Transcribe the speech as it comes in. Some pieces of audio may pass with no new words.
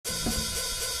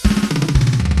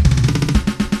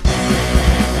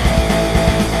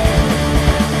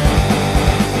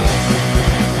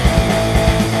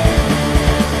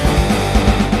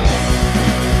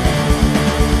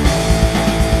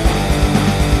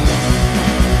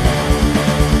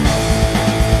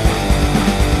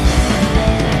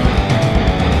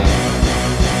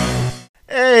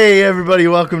Hey everybody,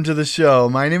 welcome to the show.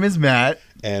 My name is Matt.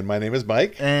 And my name is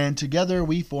Mike. And together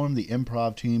we form the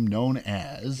improv team known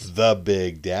as The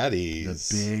Big Daddies.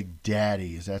 The Big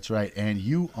Daddies. That's right. And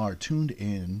you are tuned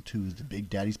in to the Big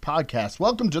Daddies podcast.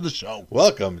 Welcome to the show.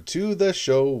 Welcome to the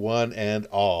show, one and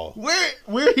all.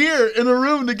 We're here in a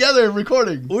room together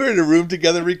recording. We're in a room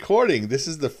together recording. This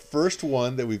is the first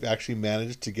one that we've actually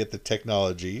managed to get the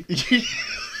technology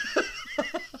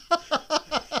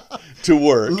to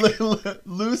work.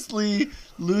 Loosely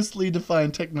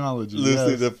defined technology.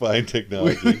 Loosely defined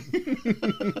technology.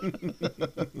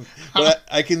 But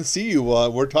I can see you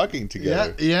while we're talking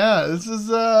together. Yeah. This is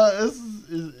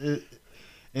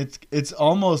it's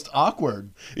almost awkward.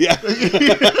 Yeah.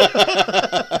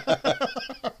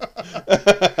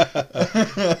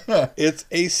 It's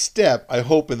a step, I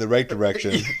hope, in the right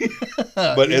direction.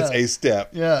 But Yeah. it's a step.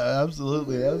 Yeah,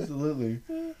 absolutely.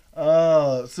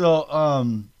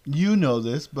 You know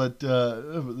this, but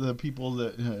the people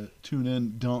that tune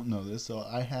in don't know this. So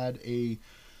I had a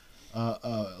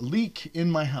leak in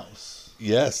my house.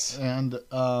 Yes. And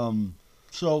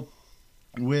so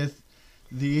with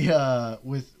the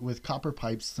with copper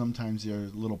pipes, sometimes there are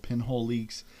little pinhole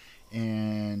leaks,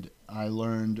 and I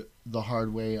learned the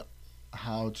hard way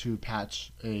how to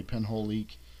patch a pinhole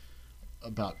leak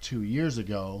about 2 years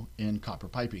ago in copper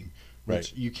piping.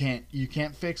 Which Right. you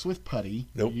can't fix with putty.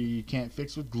 Nope. You can't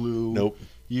fix with glue. Nope.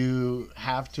 You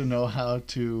have to know how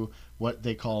to what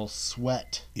they call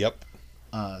sweat Yep.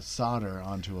 solder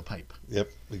onto a pipe. Yep,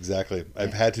 exactly.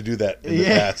 I've had to do that in the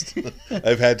Yeah. past.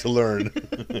 I've had to learn.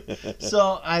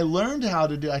 So I learned how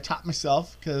to do. I taught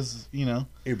myself because You're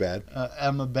bad.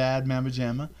 I'm a bad mamma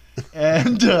jamma,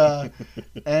 and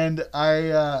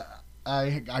I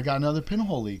got another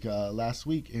pinhole leak last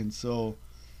week, and so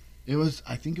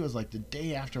I think it was like the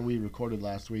day after we recorded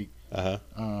last week.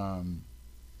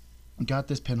 Got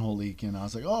this pinhole leak, and I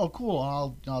was like, oh cool,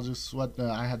 I'll just sweat.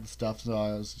 I had the stuff, so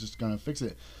I was just gonna fix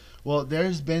it. Well,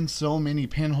 there's been so many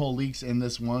pinhole leaks in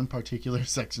this one particular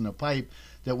section of pipe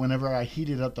that whenever I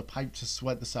heated up the pipe to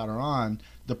sweat the solder on,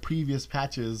 the previous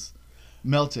patches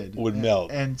melted. Would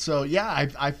melt. And so yeah,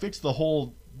 I fixed the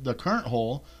current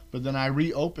hole, but then I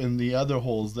reopened the other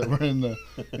holes that were in the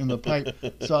pipe.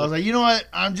 So I was like, you know what?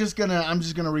 I'm just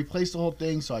gonna replace the whole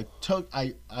thing. So I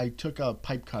took a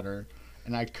pipe cutter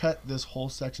and I cut this whole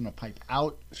section of pipe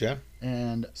out. Yeah.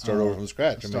 And Start over from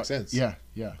scratch. It makes sense. Yeah.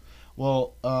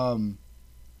 Well,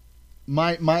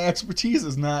 my expertise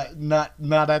is not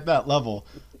at that level.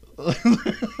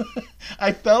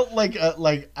 I felt like I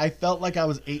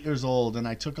was 8 years old, and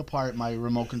I took apart my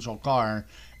remote control car,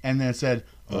 and then said,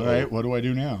 "All right, what do I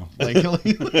do now?"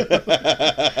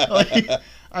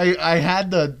 I had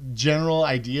the general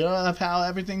idea of how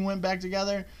everything went back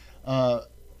together,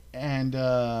 and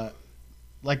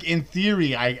in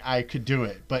theory, I could do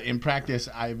it, but in practice,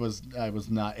 I was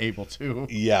not able to.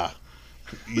 Yeah.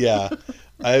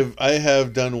 I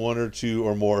have done one or two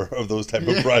or more of those type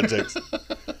of projects.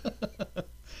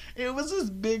 It was this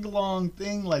big long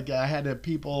thing. Like I had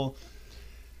people,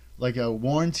 like a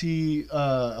warranty,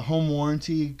 home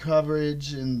warranty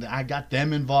coverage, and I got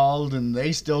them involved, and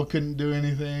they still couldn't do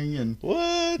anything. And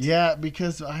What? yeah,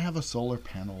 because I have a solar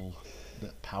panel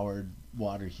that powered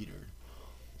water heater.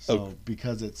 So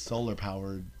because it's solar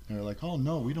powered, they're like, oh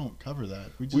no, we don't cover that.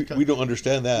 We don't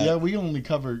understand that. Yeah, we only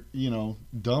cover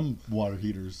dumb water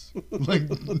heaters, like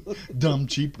dumb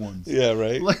cheap ones. Yeah,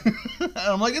 right. And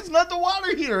I'm like, it's not the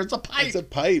water heater, it's a pipe. It's a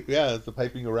pipe. Yeah, it's the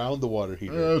piping around the water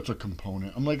heater. It's a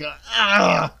component. I'm like,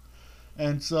 ah.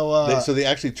 And so, So they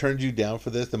actually turned you down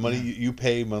for this. The money you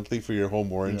pay monthly for your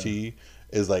home warranty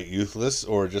is like useless,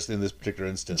 or just in this particular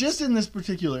instance. just in this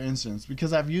particular instance,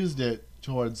 because I've used it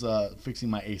towards fixing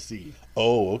my AC.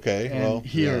 Oh, okay. And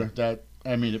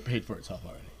it paid for itself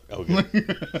already. Okay.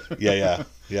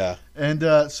 Yeah.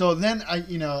 And so then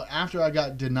after I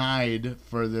got denied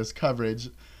for this coverage,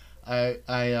 I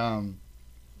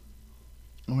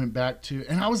went back to,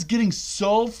 and I was getting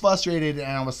so frustrated,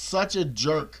 and I was such a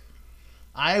jerk.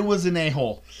 I was an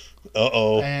a-hole.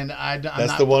 Uh-oh. And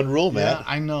That's the one rule, man. Yeah,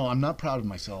 I know. I'm not proud of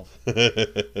myself.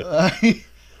 I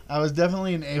was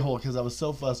definitely an a-hole because I was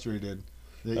so frustrated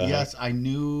that yes, I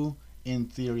knew in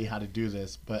theory how to do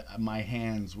this, but my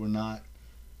hands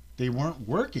they weren't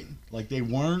working. Like they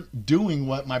weren't doing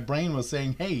what my brain was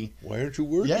saying, hey, why aren't you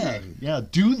working? Yeah,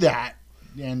 do that.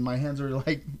 And my hands were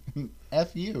like,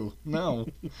 F you. No.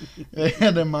 They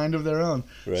had a mind of their own.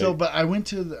 Right. So, but I went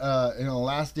to in a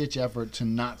last ditch effort to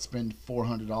not spend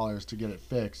 $400 to get it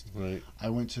fixed. Right. I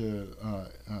went to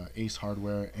Ace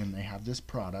Hardware, and they have this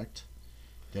product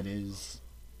that is,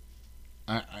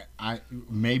 I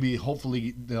maybe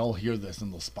hopefully they'll hear this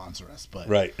and they'll sponsor us, but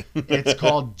Right. it's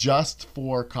called Just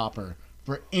for Copper.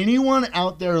 For anyone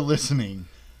out there listening,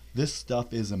 this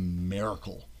stuff is a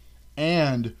miracle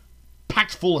and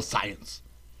packed full of science.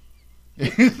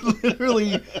 It's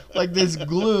literally like this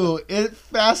glue.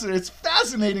 It's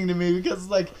fascinating to me because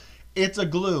like it's a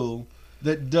glue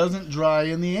that doesn't dry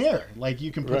in the air. Like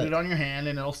you can put Right. it on your hand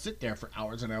and it'll sit there for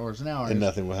hours and hours and hours. And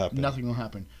nothing will happen. Nothing will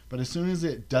happen. But as soon as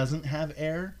it doesn't have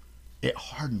air, it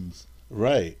hardens.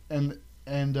 Right. And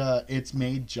it's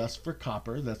made just for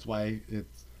copper. That's why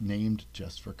it's named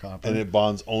Just for Copper. And it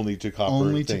bonds only to copper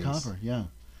only things. to copper, yeah.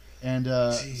 And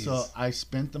so I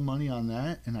spent the money on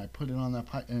that, and I put it on that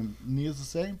pipe. And needless to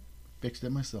say, fixed it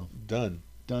myself. Done.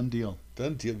 Done deal.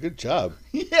 Done deal. Good job.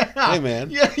 Yeah. Hey, man.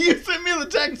 Yeah, you sent me the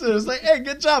text and it was like, hey,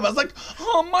 good job. I was like,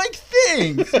 oh, Mike,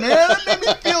 thanks, man. That made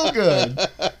me feel good.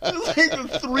 It was like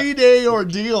a 3-day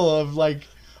ordeal of like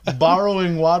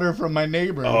borrowing water from my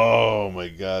neighbor. Oh my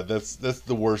God, that's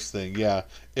the worst thing. Yeah,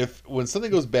 when something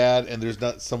goes bad and there's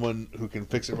not someone who can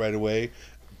fix it right away,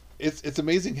 it's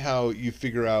amazing how you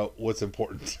figure out what's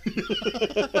important.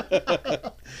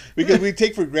 Because we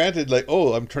take for granted, like,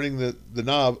 oh, I'm turning the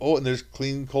knob, oh, and there's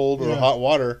clean, cold, or hot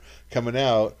water coming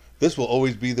out. This will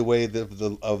always be the way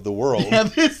of the world. Yeah,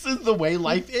 this is the way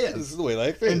life is. This is the way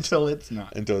life is. Until it's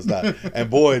not. Until it's not. And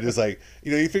boy, it's like,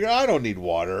 you figure, I don't need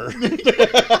water.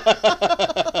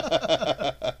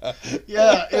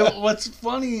 Yeah, what's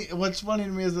funny to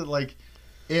me is that like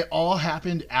it all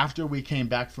happened after we came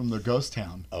back from the ghost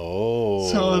town.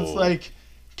 Oh. So it's like,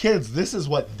 kids, this is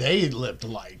what they lived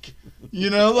like.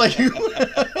 Like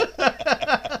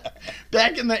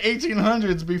back in the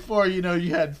 1800s before, you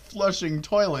had flushing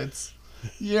toilets.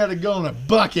 You had to go in a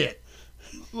bucket.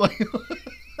 Like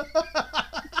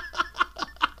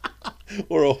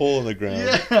or a hole in the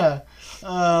ground. Yeah.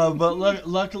 But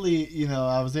luckily,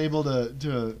 I was able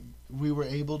to we were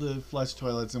able to flush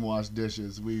toilets and wash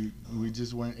dishes. We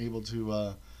just weren't able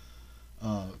to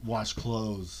wash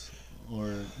clothes,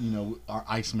 or our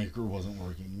ice maker wasn't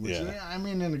working. Which, I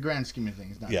mean, in the grand scheme of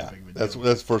things, not that big of a deal.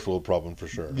 That's first world problem for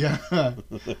sure. Yeah.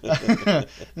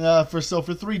 For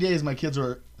 3 days, my kids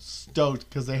were stoked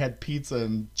because they had pizza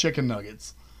and chicken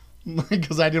nuggets.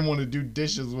 Because I didn't want to do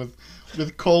dishes with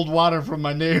cold water from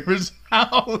my neighbor's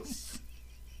house.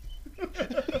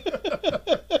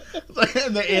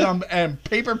 And they ate on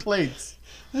paper plates.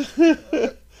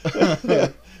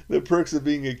 The perks of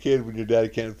being a kid when your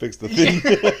dad can't fix the thing.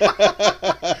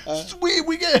 Sweet,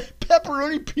 we get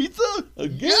pepperoni pizza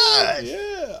again.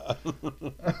 Yeah.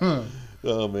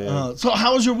 Oh man. So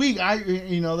how was your week?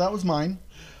 That was mine.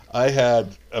 I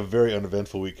had a very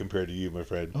uneventful week compared to you, my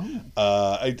friend.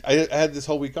 Oh. I had this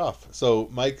whole week off. So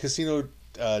my casino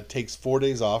takes 4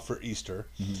 days off for Easter.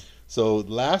 Mm-hmm. So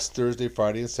last Thursday,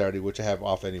 Friday, and Saturday, which I have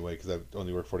off anyway because I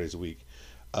only work 4 days a week,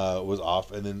 was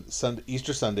off. And then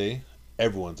Easter Sunday,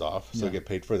 everyone's off, so I get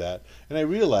paid for that. And I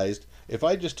realized if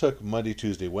I just took Monday,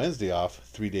 Tuesday, Wednesday off,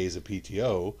 3 days of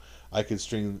PTO, I could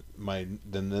string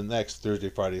the next Thursday,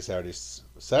 Friday,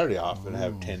 Saturday off and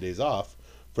have 10 days off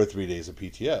for 3 days of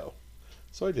PTO.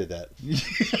 So I did that.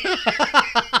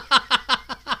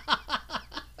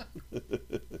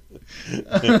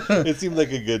 It seemed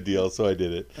like a good deal, so I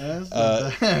did it.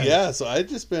 Yeah, so I've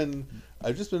just been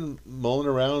mulling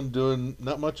around doing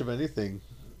not much of anything.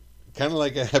 Kind of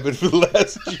like I have been for the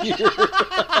last year.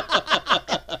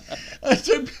 I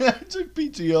took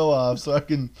PTO off so I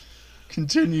can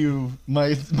continue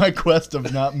my quest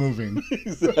of not moving.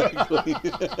 Exactly.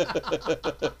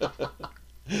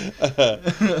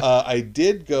 I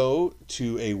did go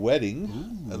to a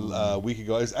wedding a week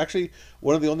ago. It was actually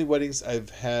one of the only weddings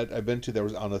I've been to that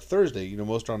was on a Thursday.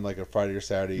 Most are on like a Friday or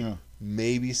Saturday,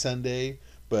 maybe Sunday.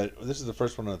 But this is the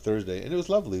first one on a Thursday, and it was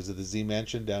lovely. It was at the Z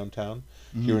Mansion downtown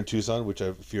here in Tucson, which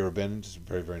if you've ever been, it's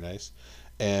very, very nice.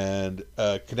 And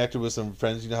connected with some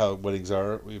friends. You know how weddings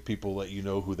are. People let you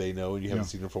know who they know, and you haven't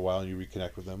seen them for a while, and you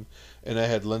reconnect with them. And I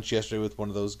had lunch yesterday with one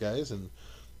of those guys, and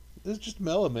it was just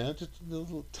mellow, man. Just a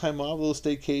little time off, a little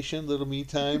staycation, a little me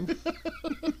time.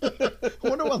 I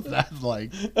wonder what that's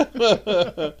like.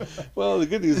 Well, the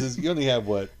good news is you only have,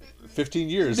 15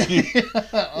 years?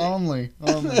 Only.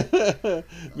 The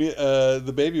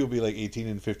baby will be like 18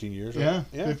 in 15 years, right?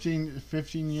 Yeah.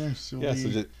 15 years. So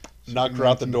just knock her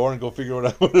out the door and go figure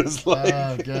out what it's like.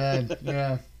 Oh, God.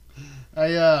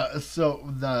 Yeah. So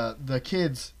the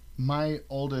kids, my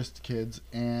oldest kids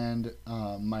and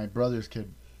my brother's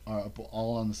kid are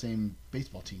all on the same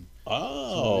baseball team.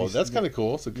 Oh, so that's kind of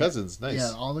cool. So cousins, nice.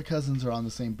 Yeah, all the cousins are on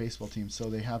the same baseball team, so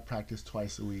they have practice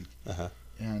twice a week.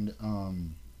 And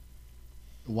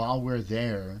while we're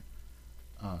there,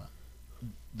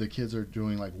 the kids are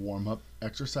doing like warm up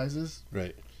exercises.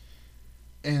 Right.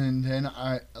 And then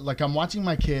I'm watching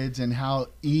my kids and how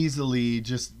easily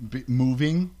just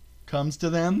moving comes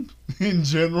to them in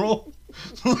general.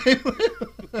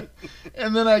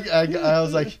 And then I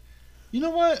was like, you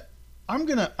know what? I'm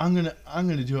gonna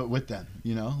do it with them.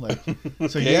 You know, like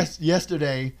so. Okay.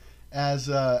 Yesterday, as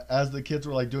the kids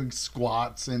were like doing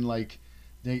squats and like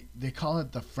they call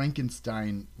it the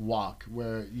Frankenstein walk,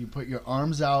 where you put your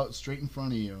arms out straight in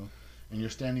front of you. And you're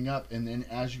standing up, and then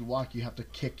as you walk, you have to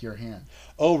kick your hand.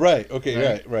 Oh, right.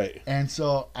 Okay, right. And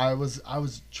so I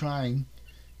was trying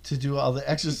to do all the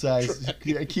exercise.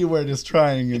 Keyword is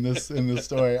trying in this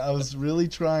story. I was really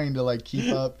trying to like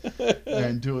keep up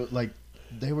and do it. Like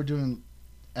they were doing,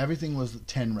 everything was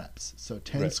 10 reps. So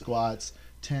 10 squats,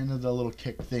 10 of the little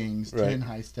kick things, 10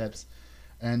 high steps,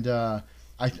 and I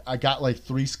got like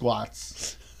 3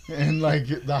 squats. And like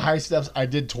the high steps I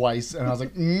did twice, and I was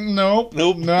like, nope,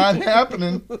 not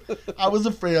happening. I was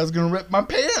afraid I was gonna rip my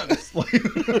pants.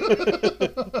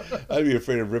 I'd be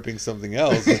afraid of ripping something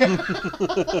else. But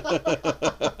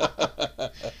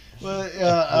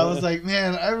I was like,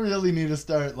 man, I really need to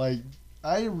start need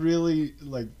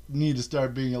to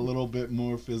start being a little bit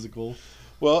more physical.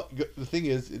 Well, the thing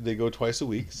is, they go twice a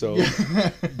week, so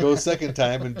go second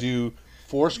time and do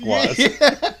 4 squats.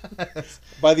 Yes.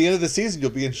 By the end of the season,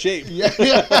 you'll be in shape. Yeah.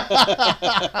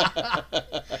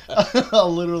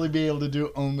 I'll literally be able to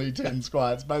do only 10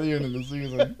 squats by the end of the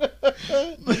season.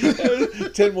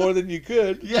 10 more than you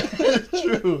could. Yeah,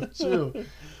 true.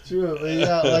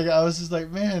 Yeah, like I was just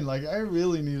like, man, like I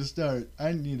really need to start.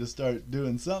 I need to start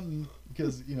doing something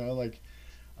because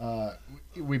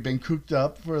we've been cooped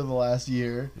up for the last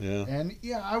year. Yeah. And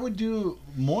yeah, I would do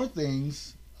more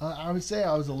things. I would say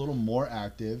I was a little more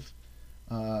active.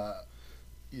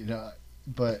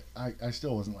 But I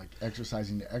still wasn't like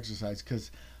exercising to exercise,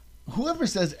 because whoever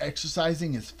says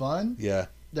exercising is fun,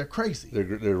 they're crazy.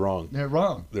 They're wrong. They're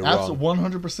wrong. They're absolutely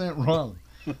 100% wrong.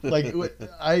 Like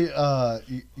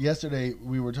yesterday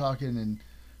we were talking, and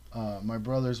my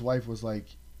brother's wife was like,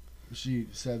 she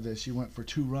said that she went for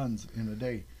 2 runs in a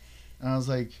day, and I was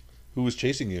like, who was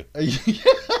chasing you?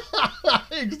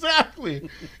 Exactly.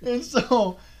 And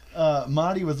so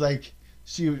Marty was like,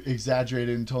 she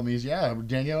exaggerated and told me, yeah,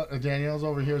 Danielle's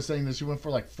over here saying that she went for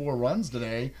like 4 runs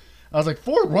today. I was like,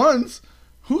 4 runs?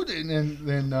 Who did? And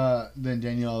then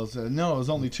Danielle said, no, it was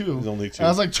only 2. It was only 2. And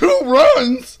I was like, 2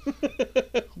 runs?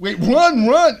 Wait,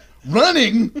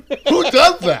 running? Who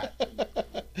does that?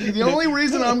 The only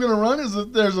reason I'm going to run is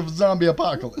if there's a zombie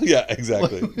apocalypse. Yeah,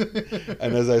 exactly.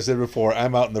 And as I said before,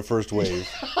 I'm out in the first wave.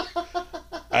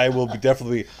 I will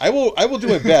do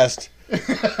my best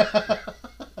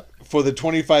for the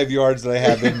 25 yards that I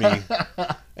have in me,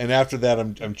 and after that,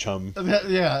 I'm chum.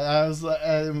 Yeah, I was like,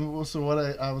 I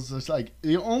was just like,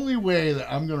 the only way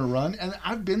that I'm gonna run, and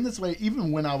I've been this way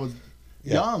even when I was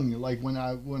young, like when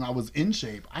I was in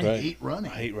shape. I hate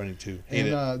running. I hate running too.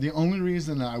 The only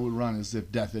reason I would run is if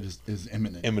death is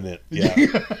imminent. Imminent, yeah.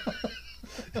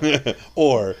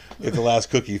 Or if the last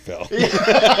cookie fell.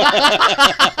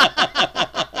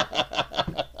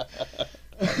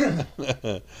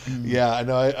 Yeah, I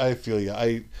know. I feel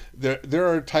you. There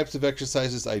are types of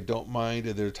exercises I don't mind,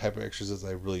 and there are type of exercises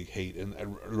I really hate. And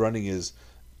running is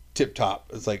tip top.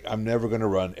 It's like, I'm never going to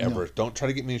run ever. No. Don't try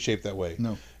to get me in shape that way.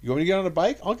 No. You want me to get on a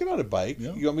bike? I'll get on a bike.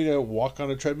 Yeah. You want me to walk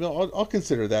on a treadmill? I'll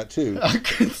consider that too. I'll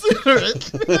consider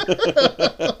it.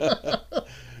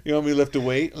 You want me to lift a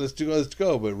weight? Let's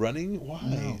go. But running?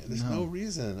 Why? There's no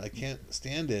reason. I can't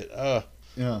stand it. Yeah,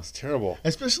 it's terrible.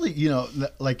 Especially,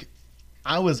 like,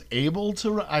 I was able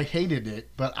to run. I hated it,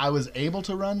 but I was able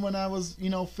to run when I was,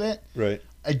 fit. Right.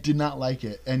 I did not like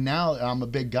it. And now I'm a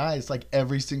big guy. It's like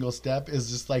every single step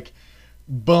is just like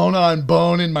bone on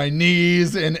bone in my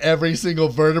knees and every single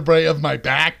vertebrae of my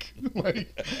back.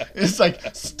 Like, it's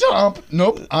like stomp.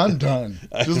 Nope, I'm done.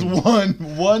 Just one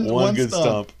good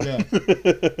stomp. Yeah.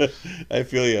 I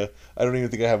feel you. I don't even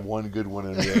think I have one good one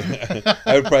in me.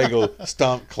 I would probably go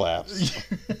stomp claps.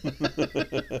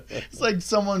 It's like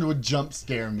someone would jump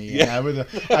scare me. Yeah. And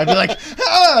I'd be like,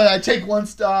 I'd take one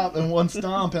stomp, and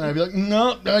I'd be like,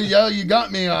 no, yeah, you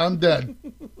got me. I'm dead.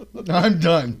 I'm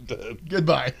done.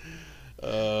 Goodbye.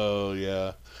 Oh,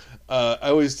 yeah. I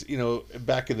always,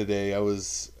 back in the day, I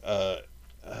was,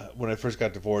 when I first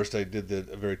got divorced, I did a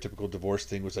very typical divorce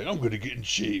thing, which was like, I'm going to get in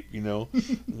shape, I'm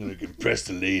going to impress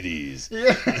the ladies.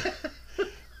 Yeah.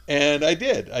 And I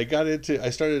did. I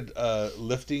started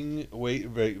lifting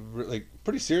weight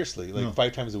pretty seriously,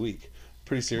 5 times a week.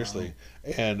 pretty seriously.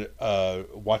 Wow. And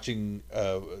watching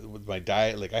with my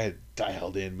diet, like I had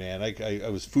dialed in, man. I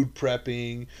was food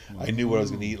prepping. Wow. I knew what I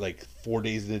was going to eat like 4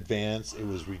 days in advance. It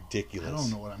was ridiculous. I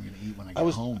don't know what I'm going to eat when I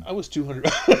get home. I was 200.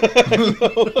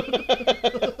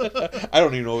 I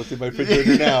don't even know what's in my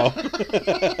refrigerator now.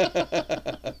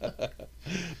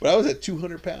 But I was at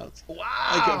 200 pounds. Wow.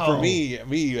 Like, for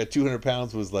me at 200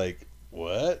 pounds was like,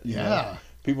 what? Yeah. You know?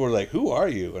 People were like, who are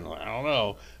you? And I'm like, I don't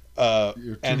know.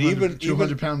 You're 200, and even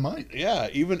 200-pound Mike. Yeah,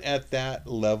 even at that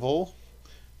level,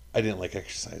 I didn't like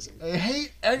exercising. I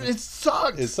hate it.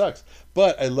 Sucks. It sucks.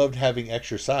 But I loved having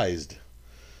exercised.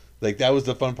 Like, that was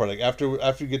the fun part. Like, after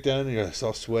you get done and you're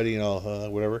all sweaty and all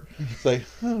whatever, it's like,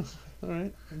 oh, all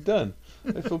right, I'm done.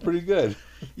 I feel pretty good.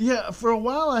 Yeah, for a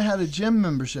while I had a gym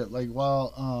membership. Like,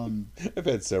 while I've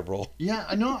had several. Yeah,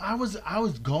 I know. I was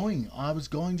going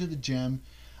to the gym.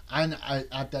 And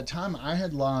at that time, I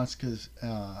had lost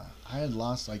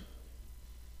like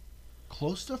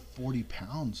close to 40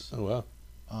 pounds. Oh, wow.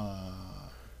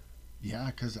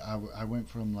 Yeah, because I went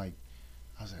from like,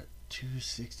 I was at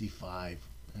 265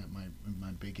 at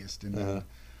my biggest, and then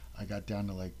I got down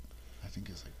to like, I think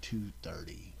it's like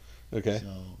 230. Okay.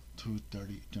 So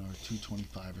 230 or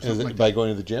 225 or something. Is it like by that. going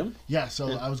to the gym? Yeah,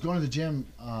 so I was going to the gym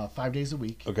 5 days a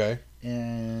week. Okay.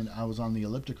 And I was on the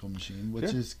elliptical machine,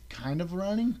 which is kind of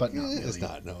running, but not really. It's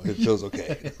not. No, it feels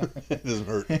okay. It doesn't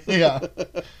hurt. Yeah.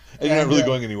 And you're not really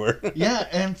going anywhere. Yeah,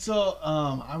 and so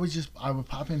I would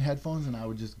pop in headphones and I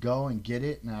would just go and get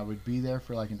it, and I would be there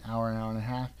for like an hour and a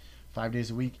half, 5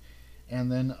 days a week,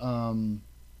 and then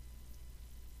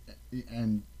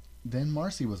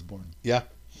Marcy was born. Yeah.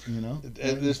 You know,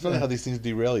 it's funny how these things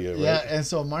derail you, right? Yeah, and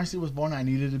so Marcy was born. I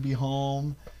needed to be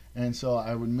home, and so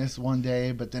I would miss one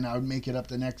day, but then I would make it up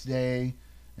the next day,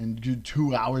 and do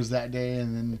 2 hours that day,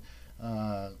 and then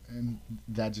and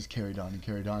that just carried on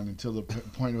until the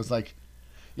point it was like,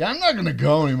 yeah, I'm not gonna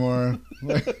go anymore.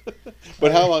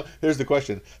 But how long? Here's the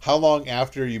question: how long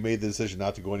after you made the decision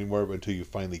not to go anymore until you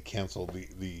finally canceled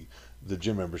the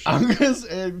gym membership? I'm gonna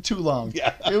say too long.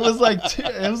 Yeah, it was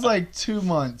like 2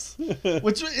 months,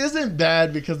 which isn't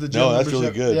bad because the gym membership. That's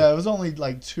really good. Yeah, it was only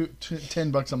like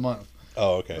 $10 a month.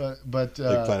 Oh, okay. But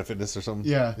like Planet Fitness or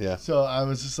something. Yeah. So I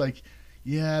was just like,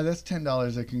 yeah, that's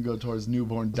 $10 that can go towards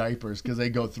newborn diapers because they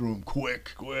go through them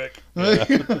quick. Yeah.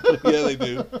 Yeah, they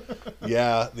do.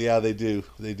 Yeah, they do.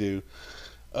 They do.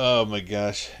 Oh my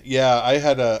gosh. Yeah, I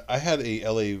had a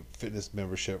LA Fitness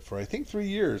membership for I think 3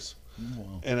 years.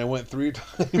 Wow. And I went 3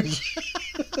 times.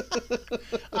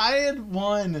 I had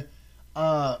one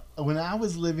when I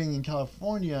was living in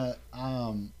California.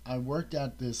 I worked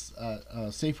at this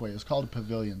Safeway. It was called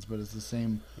Pavilions, but it's the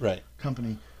same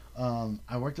company.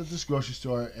 I worked at this grocery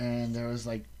store, and there was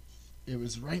like, it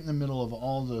was right in the middle of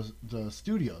all the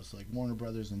studios, like Warner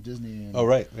Brothers and Disney and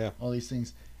all these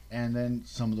things. And then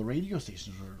some of the radio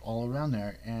stations were all around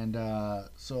there. And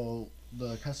so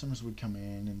the customers would come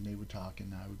in and they would talk,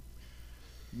 and I would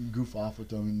goof off with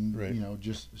them and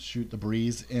just shoot the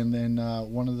breeze. And then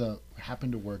one of the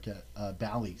happened to work at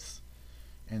Bally's,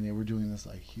 and they were doing this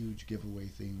like huge giveaway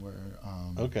thing where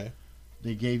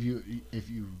they gave you,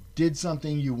 if you did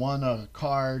something, you won a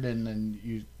card, and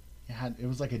then it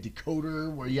was like a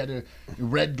decoder where you had to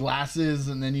red glasses,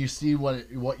 and then you see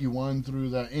what you won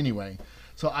through anyway.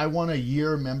 So I won a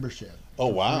year membership. Oh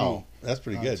wow, that's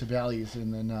pretty good. To Bally's,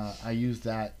 and then I used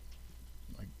that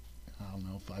like, I don't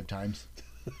know, 5 times.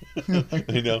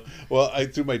 I know. Well,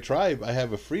 through my tribe, I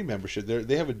have a free membership.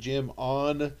 They have a gym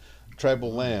on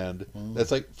tribal land that's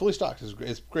like fully stocked.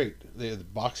 It's great. They have the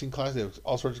boxing class. They have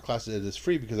all sorts of classes. It is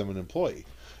free because I'm an employee,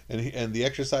 and the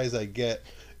exercise I get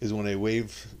is when I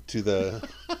wave to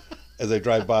as I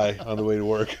drive by on the way to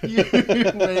work. You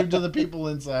wave to the people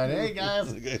inside. Hey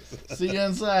guys, see you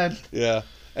inside. Yeah,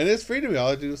 and it's free to me.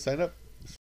 All I do is sign up.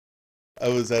 I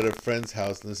was at a friend's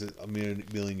house, and this is a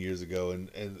million years ago,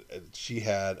 and she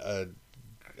had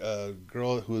a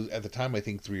girl who was at the time I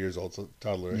think 3 years old, so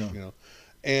toddlerish,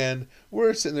 and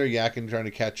we're sitting there yakking, trying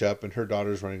to catch up, and her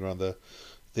daughter's running around the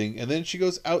thing, and then she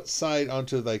goes outside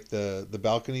onto like the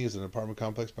balcony, is an apartment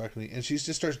complex balcony, and she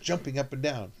just starts jumping up and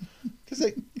down, just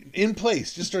like in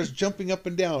place, just starts jumping up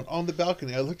and down on the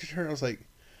balcony. I looked at her and I was like,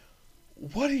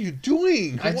 what are you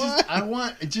doing? I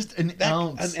want just an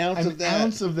ounce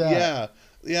of that.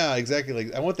 Yeah, exactly.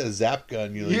 Like, I want that zap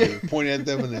gun, you point at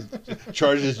them and it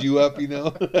charges you up,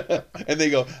 and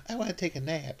they go, I want to take a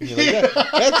nap. And you're like,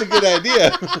 that's a good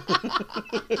idea.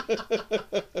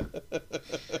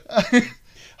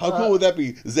 How cool would that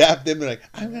be? Zap them and like,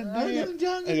 I'm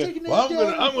gonna take a nap.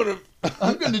 Well,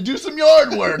 I'm gonna do some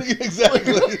yard work.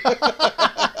 Exactly.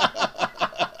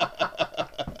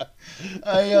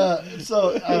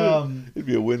 It'd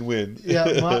be a win-win.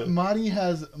 Yeah,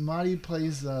 Marty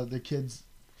plays the kids'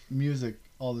 music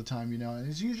all the time, and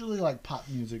it's usually like pop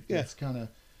music. It's kind of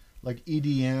like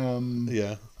EDM.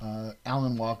 Yeah.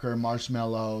 Alan Walker,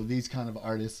 Marshmello, these kind of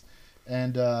artists,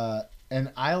 and I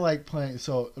like playing.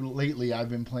 So lately, I've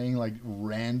been playing like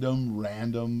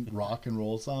random rock and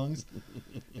roll songs,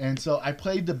 and so I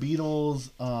played the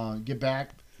Beatles, "Get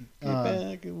Back."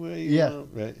 Back away. Yeah.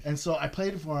 Right. And so I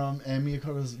played it for him, and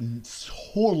Miyako was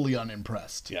totally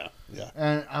unimpressed. Yeah.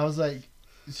 And I was like,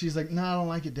 she's like, "No, I don't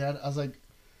like it, Dad." I was like,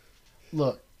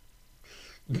 "Look,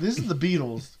 this is the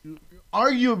Beatles,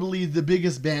 arguably the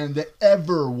biggest band that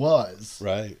ever was.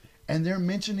 Right. And they're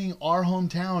mentioning our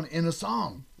hometown in a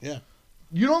song. Yeah.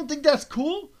 You don't think that's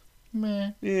cool?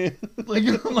 Meh. Yeah. Like,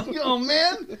 I'm like, oh,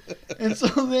 man." And so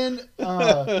then,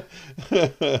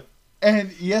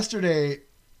 and yesterday,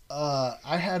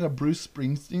 I had a Bruce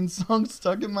Springsteen song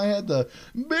stuck in my head. The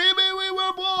 "Baby, we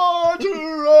were born to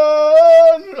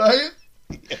run," right?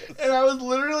 Yes. And I was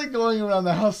literally going around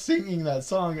the house singing that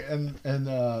song, and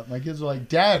my kids were like,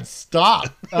 "Dad,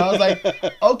 stop!" And I was like,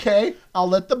 "Okay, I'll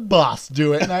let the boss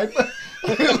do it." And I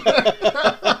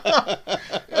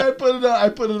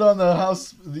put it on the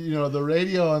house, the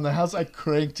radio in the house. I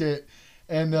cranked it,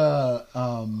 and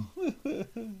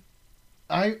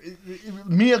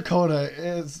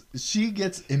Miyako she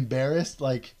gets embarrassed.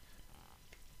 Like,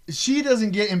 she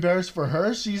doesn't get embarrassed for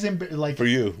her. She's like for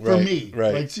you, for right, me.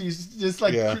 right? Like, she's just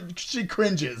like she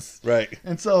cringes, right?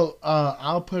 And so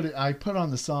I put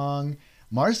on the song.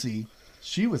 Marcy,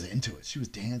 she was into it. She was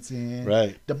dancing,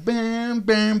 right? The bam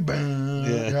bam bam,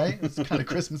 yeah. Right? It's kind of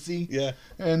Christmassy, yeah.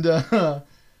 And but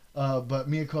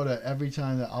Miyako, every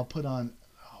time that I'll put on,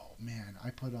 I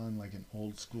put on like an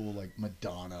old school like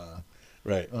Madonna.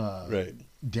 Right, right.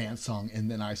 Dance song, and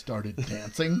then I started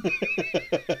dancing.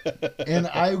 And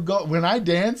when I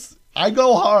dance, I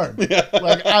go hard. Yeah.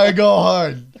 Like, I go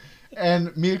hard. And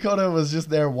Miyako was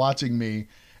just there watching me,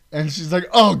 and she's like,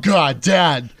 "Oh God,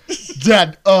 Dad,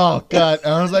 oh God."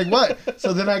 And I was like, "What?"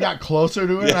 So then I got closer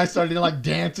to her, and I started like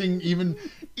dancing even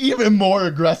more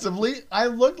aggressively. I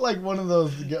looked like one of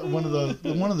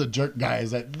the jerk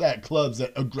guys at clubs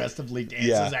that aggressively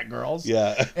dances at girls.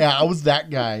 Yeah. Yeah, I was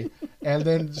that guy. And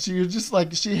then she was just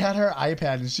like, she had her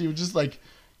iPad, and she was just like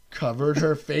covered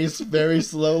her face very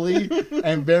slowly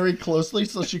and very closely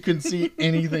so she couldn't see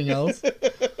anything else.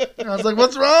 And I was like,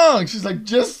 "What's wrong?" She's like,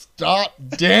 "Just stop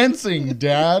dancing,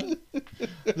 Dad."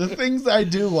 The things I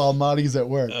do while Marty's at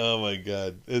work. Oh my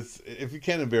God! If you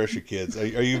can't embarrass your kids, are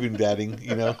you even dadding?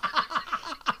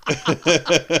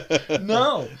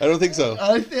 No, I don't think so.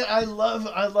 I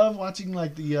love watching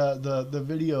like the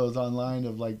videos online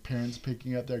of like parents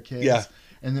picking up their kids. Yeah.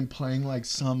 And then playing like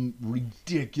some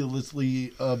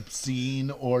ridiculously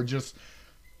obscene or just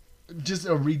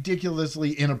a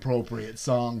ridiculously inappropriate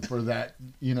song for that,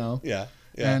 Yeah.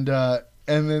 And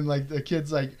then like the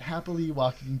kid's like happily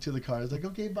walking to the car. It's like,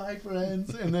 "Okay, bye,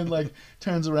 friends." And then like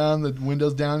turns around, the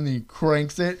window's down, and he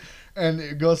cranks it, and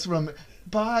it goes from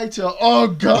bye to, "Oh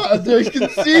God, they can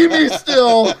see me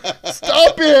still.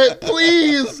 Stop it,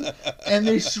 please." And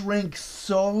they shrink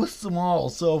so small,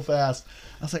 so fast.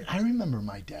 I was like, I remember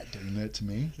my dad doing that to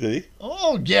me. Did he?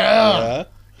 Oh, yeah.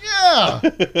 Yeah.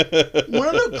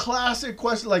 One of the classic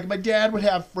questions, like my dad would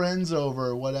have friends over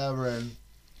or whatever, and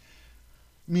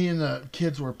me and the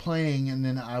kids were playing, and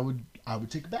then I would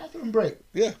take a bathroom break.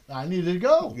 Yeah. I needed to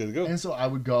go. You gotta go. And so I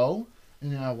would go,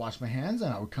 and then I would wash my hands,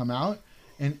 and I would come out,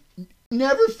 and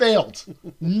never failed.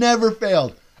 Never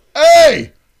failed.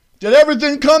 "Hey, did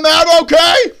everything come out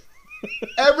okay?"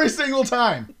 Every single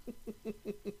time.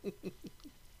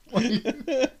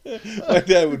 My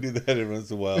dad would do that every once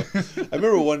in a while. I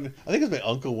remember I think it was my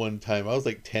uncle one time. I was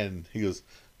like 10. He goes,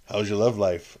 "How's your love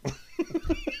life?" And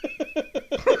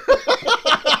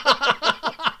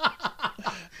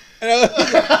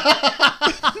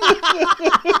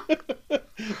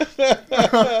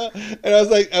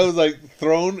I was like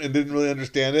thrown and didn't really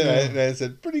understand it. And I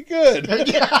said, "Pretty good."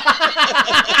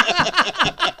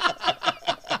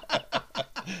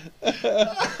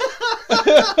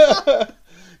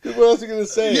 What else are you gonna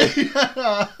say?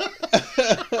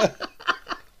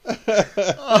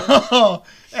 Oh,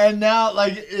 and now,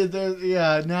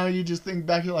 now you just think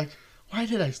back. You're like, why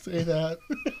did I say that?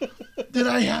 Did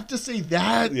I have to say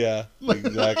that? Yeah,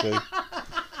 exactly.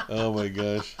 Oh my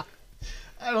gosh.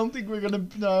 I don't think we're gonna.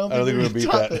 No, I don't think we're gonna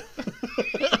beat that.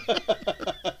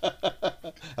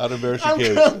 How to embarrass your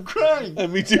kids? I'm crying.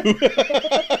 Me too.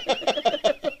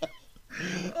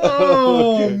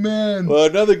 Oh okay. Man! Well,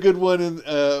 another good one in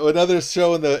another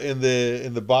show in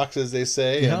the box, as they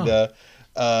say. Yeah.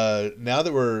 And now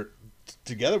that we're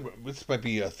together. This might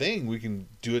be a thing. We can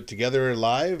do it together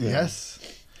live. Yes.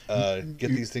 Get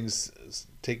these things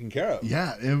taken care of.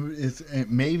 Yeah,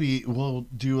 maybe we'll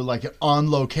do like an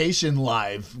on location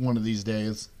live one of these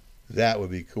days. That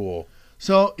would be cool.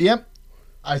 So, yep.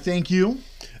 I thank you.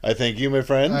 I thank you, my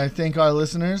friend. I thank our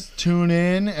listeners. Tune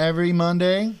in every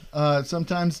Monday,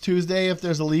 sometimes Tuesday if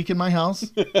there's a leak in my house.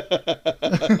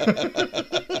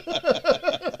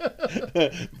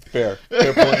 Fair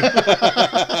point.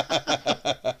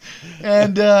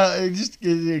 And just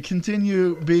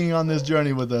continue being on this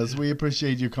journey with us. We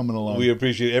appreciate you coming along. We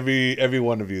appreciate every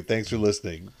one of you. Thanks for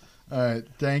listening. All right.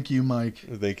 Thank you, Mike.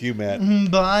 Thank you, Matt.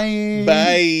 Bye.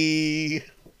 Bye.